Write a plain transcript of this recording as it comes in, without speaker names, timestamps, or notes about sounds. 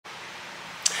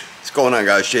What's going on,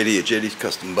 guys? JD at JD's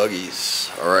Custom Buggies.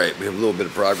 Alright, we have a little bit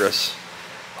of progress.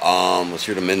 Was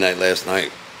here to midnight last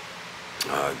night.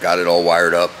 Got it all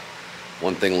wired up.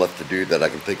 One thing left to do that I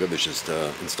can think of is just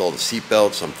install the seat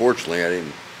belts. Unfortunately,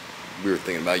 we were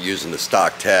thinking about using the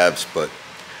stock tabs, but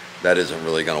that isn't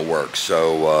really going to work.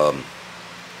 So,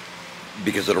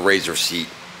 because of the razor seat,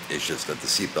 it's just that the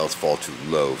seat belts fall too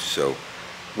low. So, we're going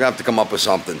to have to come up with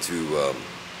something to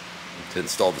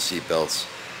install the seat belts.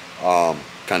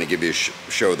 Kind of give you a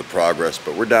show of the progress,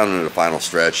 but we're down into the final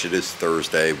stretch. It is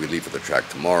Thursday. We leave for the track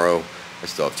tomorrow. I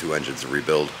still have 2 engines to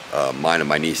rebuild, mine and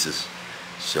my niece's.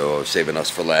 So I was saving us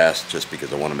for last just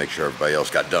because I want to make sure everybody else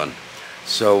got done.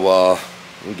 So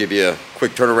we'll give you a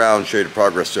quick turnaround, show you the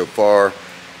progress so far.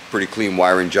 Pretty clean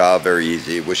wiring job, very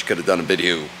easy. Wish I could have done a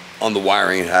video on the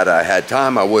wiring. Had I had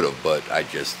time, I would have, but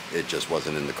it just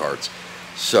wasn't in the cards.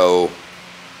 So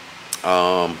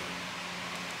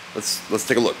let's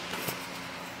take a look.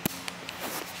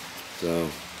 So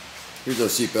here's our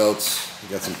seat belts. We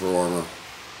got some Pro Armor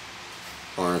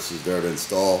harnesses there to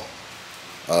install.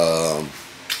 Got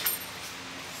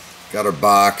our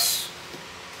box.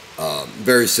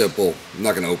 Very simple. I'm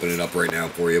not going to open it up right now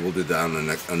for you. We'll do that on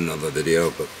another video.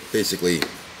 But basically,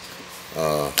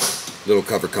 little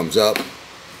cover comes up,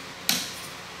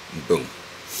 and boom.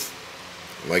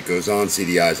 Light goes on,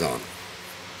 CDI's on.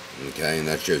 Okay, and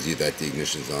that shows you that the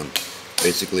ignition's on.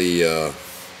 Basically, you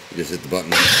just hit the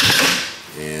button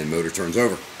and motor turns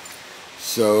over.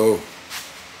 So,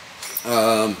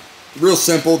 real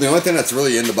simple. The only thing that's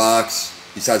really in the box,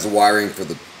 besides the wiring for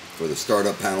the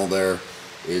startup panel there,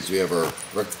 is we have our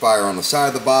rectifier on the side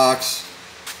of the box,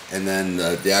 and then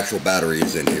the actual battery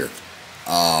is in here.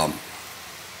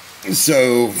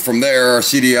 So from there, our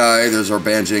CDI, there's our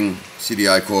Banjing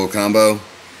CDI coil combo,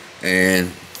 and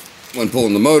when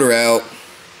pulling the motor out,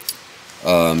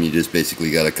 you just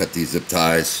basically got to cut these zip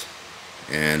ties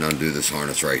and undo this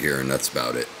harness right here, and that's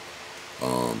about it.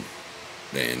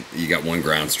 And you got one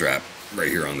ground strap right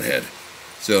here on the head,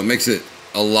 so it makes it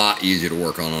a lot easier to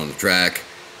work on the track.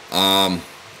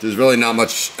 There's really not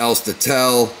much else to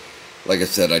tell. Like I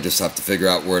said, I just have to figure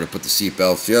out where to put the seat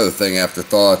belts. The other thing,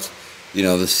 afterthought, you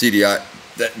know, the CDI,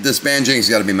 this Banjing's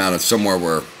got to be mounted somewhere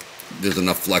where there's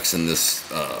enough flex in this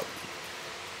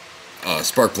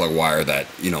spark plug wire that,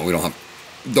 you know, we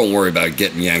don't worry about it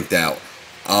getting yanked out.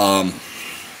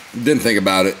 Didn't think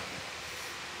about it,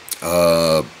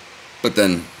 but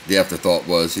then the afterthought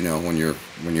was, you know, when you're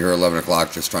here 11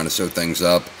 o'clock just trying to sew things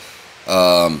up,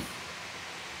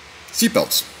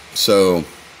 seatbelts. So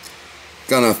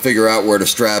gonna figure out where to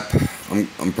strap.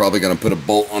 I'm probably gonna put a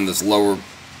bolt on this lower,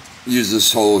 use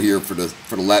this hole here for the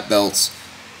lap belts.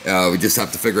 We just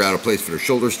have to figure out a place for the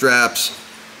shoulder straps.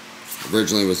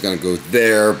 Originally was gonna go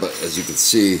there, but as you can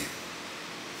see,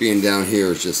 being down here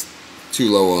is just too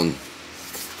low on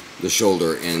the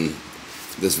shoulder, and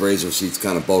this razor seat's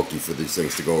kind of bulky for these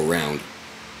things to go around.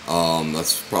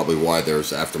 That's probably why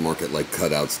there's aftermarket like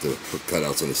cutouts to put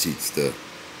cutouts on the seats to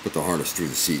put the harness through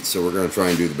the seat. So we're going to try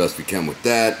and do the best we can with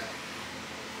that.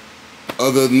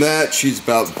 Other than that, she's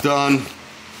about done.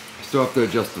 Still have to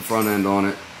adjust the front end on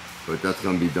it, but that's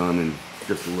going to be done in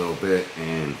just a little bit,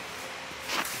 and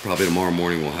probably tomorrow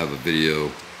morning we'll have a video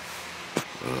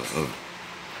of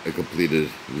a completed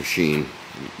machine.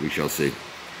 We shall see.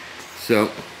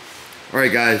 So,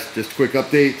 alright guys, just a quick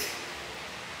update.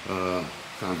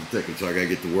 Time's ticking, so I gotta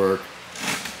get to work.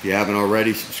 If you haven't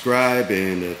already, subscribe,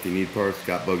 and if you need parts,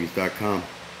 gotbuggies.com.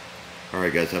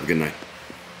 Alright guys, have a good night.